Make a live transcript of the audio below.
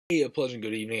Hey, a pleasant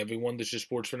good evening, everyone. This is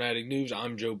Sports Fanatic News.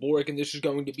 I'm Joe Boric, and this is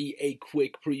going to be a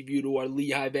quick preview to our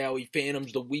Lehigh Valley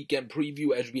Phantoms, the weekend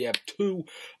preview, as we have two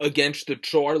against the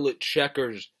Charlotte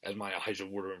Checkers, as my eyes are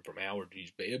watering from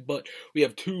allergies, babe. But we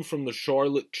have two from the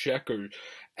Charlotte Checkers,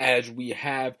 as we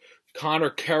have Connor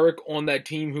Carrick on that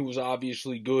team, who was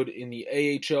obviously good in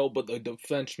the AHL, but the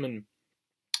defenseman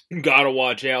gotta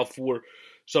watch out for.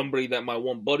 Somebody that my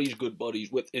one buddy's good buddies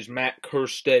with is Matt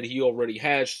Kerstead. He already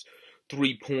has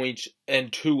 3 points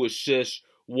and 2 assists,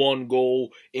 1 goal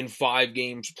in 5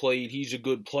 games played. He's a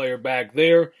good player back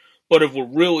there. But if we're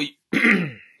really,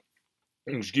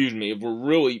 if we're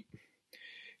really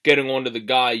getting on to the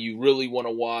guy you really want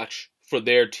to watch for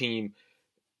their team,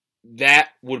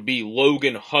 that would be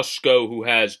Logan Husko, who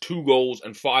has 2 goals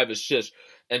and 5 assists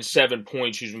and 7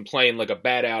 points. He's been playing like a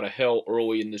bat out of hell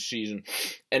early in the season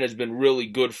and has been really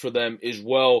good for them, as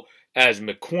well as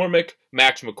McCormick.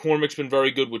 Max McCormick's been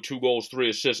very good with 2 goals, 3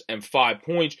 assists, and 5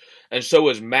 points. And so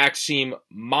has Maxime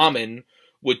Mamin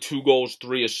with 2 goals,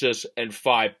 3 assists, and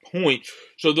 5 points.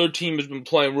 So their team has been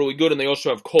playing really good. And they also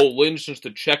have Cole Lynn, since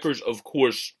the Checkers, of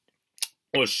course,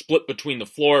 was split between the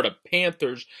Florida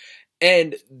Panthers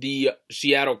and the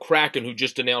Seattle Kraken, who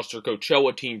just announced their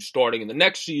Coachella team starting in the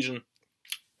next season.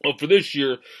 Well, for this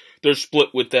year, they're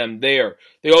split with them there.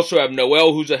 They also have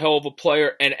Noel, who's a hell of a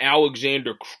player, and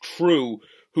Alexander Crew,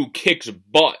 who kicks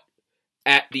butt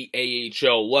at the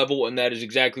AHL level, and that is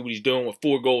exactly what he's doing with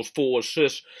 4 goals, 4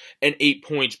 assists, and 8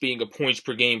 points, being a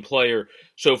points-per-game player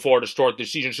so far to start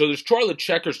this season. So this Charlotte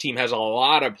Checkers team has a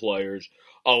lot of players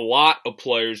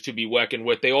to be reckoned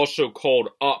with. They also called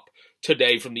up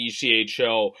today from the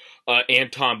ECHL,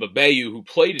 Anton Babayu, who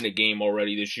played in a game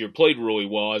already this year, played really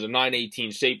well, has a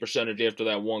 .918 save percentage after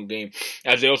that one game,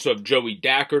 as they also have Joey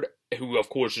Dackard, who of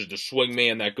course is the swing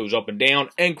man that goes up and down,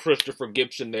 and Christopher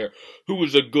Gibson there, who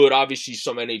was a good, obviously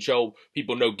some NHL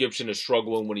people know Gibson is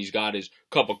struggling when he's got his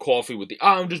cup of coffee with the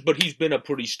Islanders, but he's been a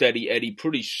pretty steady Eddie,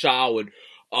 pretty solid.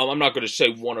 I'm not going to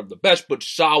say one of the best, but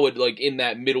solid, like in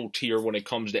that middle tier when it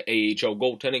comes to AHL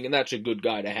goaltending, and that's a good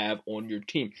guy to have on your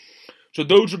team. So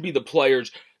those would be the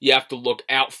players you have to look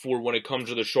out for when it comes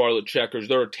to the Charlotte Checkers.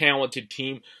 They're a talented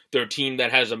team. They're a team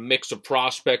that has a mix of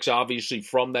prospects, obviously,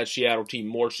 from that Seattle team,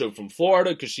 more so from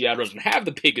Florida, because Seattle doesn't have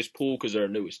the biggest pool because they're their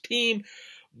newest team.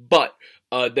 But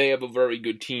they have a very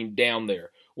good team down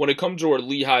there. When it comes to our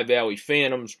Lehigh Valley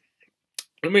Phantoms,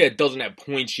 I mean, it doesn't have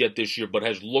points yet this year, but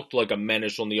has looked like a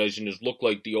menace on the ice and has looked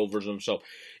like the overs himself,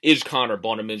 is Connor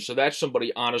Bunneman. So that's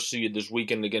somebody, honestly, this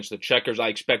weekend against the Checkers, I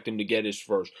expect him to get his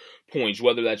first points,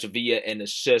 whether that's via an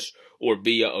assist or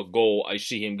via a goal. I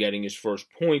see him getting his first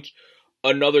points.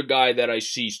 Another guy that I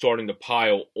see starting to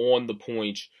pile on the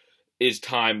points as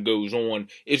time goes on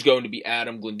is going to be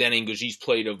Adam Glendening, because he's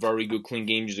played a very good, clean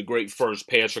game. He's a great first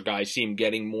passer guy. I see him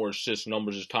getting more assist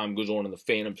numbers as time goes on, and the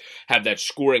Phantoms have that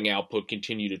scoring output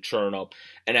continue to churn up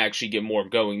and actually get more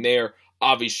going there.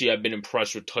 Obviously, I've been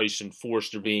impressed with Tyson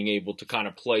Forster being able to kind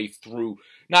of play through,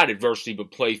 not adversity,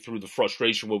 but play through the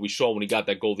frustration. What we saw when he got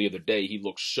that goal the other day, he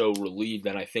looked so relieved,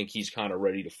 and I think he's kind of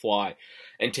ready to fly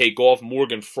and take off.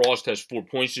 Morgan Frost has 4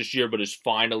 points this year, but is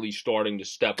finally starting to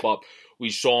step up. We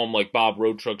saw him, like Bob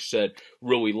Roadtruck said,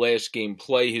 really last game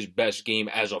play his best game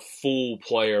as a full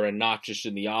player and not just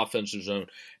in the offensive zone.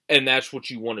 And that's what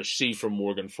you want to see from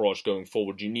Morgan Frost going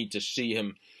forward. You need to see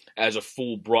him as a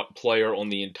full-brought player on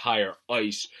the entire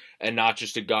ice and not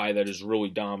just a guy that is really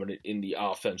dominant in the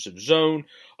offensive zone.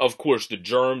 Of course, the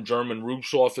German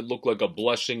Rubtsov, it looked like a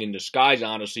blessing in disguise,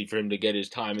 honestly, for him to get his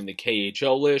time in the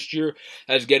KHL last year,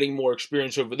 as getting more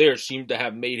experience over there seemed to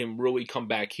have made him really come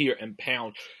back here and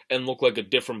pound and look like a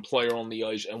different player on the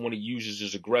ice. And when he uses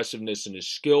his aggressiveness and his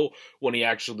skill, when he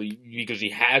actually, because he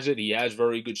has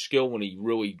very good skill when he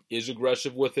really is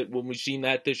aggressive with it. When we've seen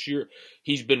that this year,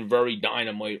 he's been very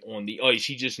dynamite on the ice.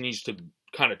 He just needs to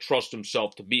kind of trust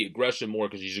himself to be aggressive more,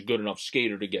 because he's a good enough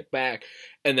skater to get back,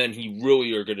 and then he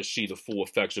really are going to see the full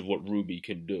effects of what Ruby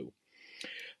can do.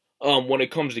 When it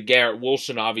comes to Garrett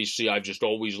Wilson, obviously, I've just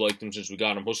always liked him since we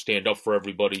got him. He'll stand up for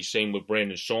everybody. Same with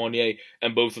Brandon Saunier,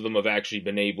 and both of them have actually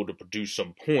been able to produce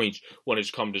some points when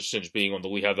it's come to since being on the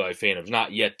Lehigh Valley Phantoms.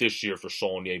 Not yet this year for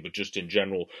Saunier, but just in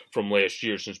general from last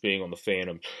year since being on the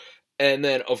Phantoms. And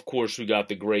then, of course, we got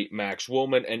the great Max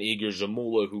Willman and Igor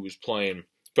Zamula, who was playing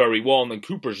very well. And then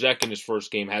Cooper Zek in his first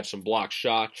game had some blocked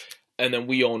shots. And then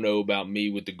we all know about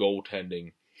me with the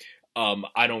goaltending.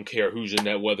 I don't care who's in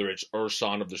net, whether it's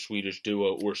Ursan of the Swedish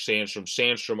duo or Sandstrom.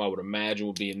 Sandstrom, I would imagine,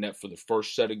 will be in net for the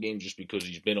first set of games just because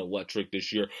he's been electric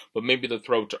this year. But maybe they'll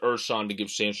throw it to Ursan to give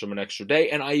Sandstrom an extra day.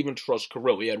 And I even trust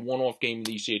Kirill. He had one off game in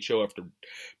the ECHO after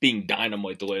being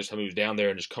dynamite the last time he was down there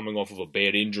and is coming off of a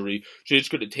bad injury. So it's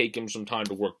going to take him some time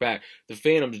to work back. The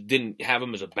Phantoms didn't have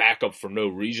him as a backup for no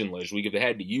reason last week. If they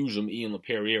had to use him, Ian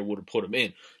LaPerriere would have put him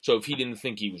in. So if he didn't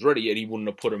think he was ready yet, he wouldn't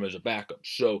have put him as a backup.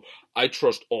 So I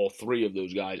trust all three of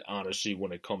those guys, honestly,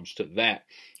 when it comes to that.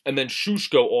 And then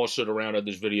Shusko, also to round out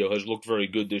this video, has looked very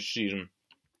good this season.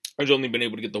 Has only been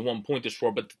able to get the 1 point this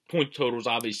far, but the point totals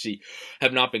obviously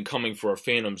have not been coming for our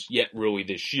Phantoms yet really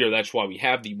this year. That's why we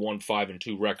have the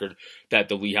 1-5-2 record that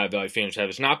the Lehigh Valley Phantoms have.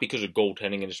 It's not because of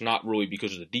goaltending, and it's not really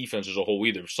because of the defense as a whole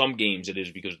either. Some games it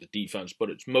is because of the defense, but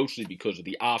it's mostly because of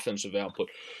the offensive output.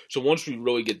 So once we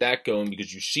really get that going,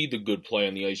 because you see the good play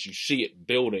on the ice, you see it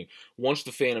building, once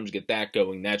the Phantoms get that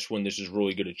going, that's when this is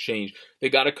really going to change. They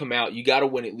got to come out. You got to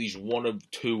win at least one of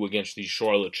two against these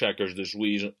Charlotte Checkers this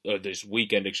weekend,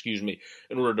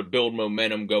 in order to build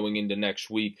momentum going into next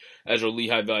week as our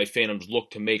Lehigh Valley Phantoms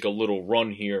look to make a little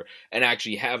run here and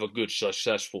actually have a good,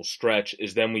 successful stretch.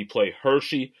 Is then we play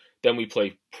Hershey, then we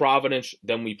play Providence,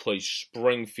 then we play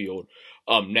Springfield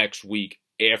next week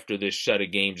after this set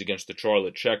of games against the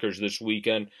Charlotte Checkers this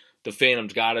weekend. The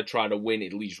Phantoms got to try to win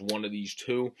at least one of these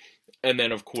two, and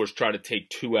then, of course, try to take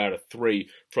 2 out of 3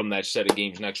 from that set of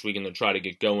games next week and then try to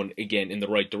get going again in the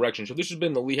right direction. So this has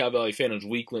been the Lehigh Valley Phantoms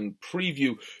Weekend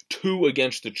Preview 2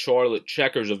 against the Charlotte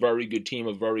Checkers, a very good team,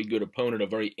 a very good opponent, a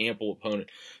very ample opponent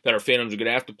that our Phantoms are going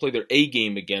to have to play their A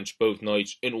game against both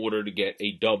nights in order to get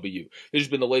a W. This has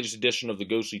been the latest edition of the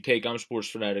Ghostly Take. I'm Sports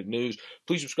Fanatic News.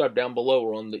 Please subscribe down below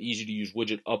or on the easy-to-use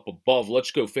widget up above.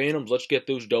 Let's go, Phantoms. Let's get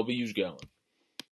those W's going.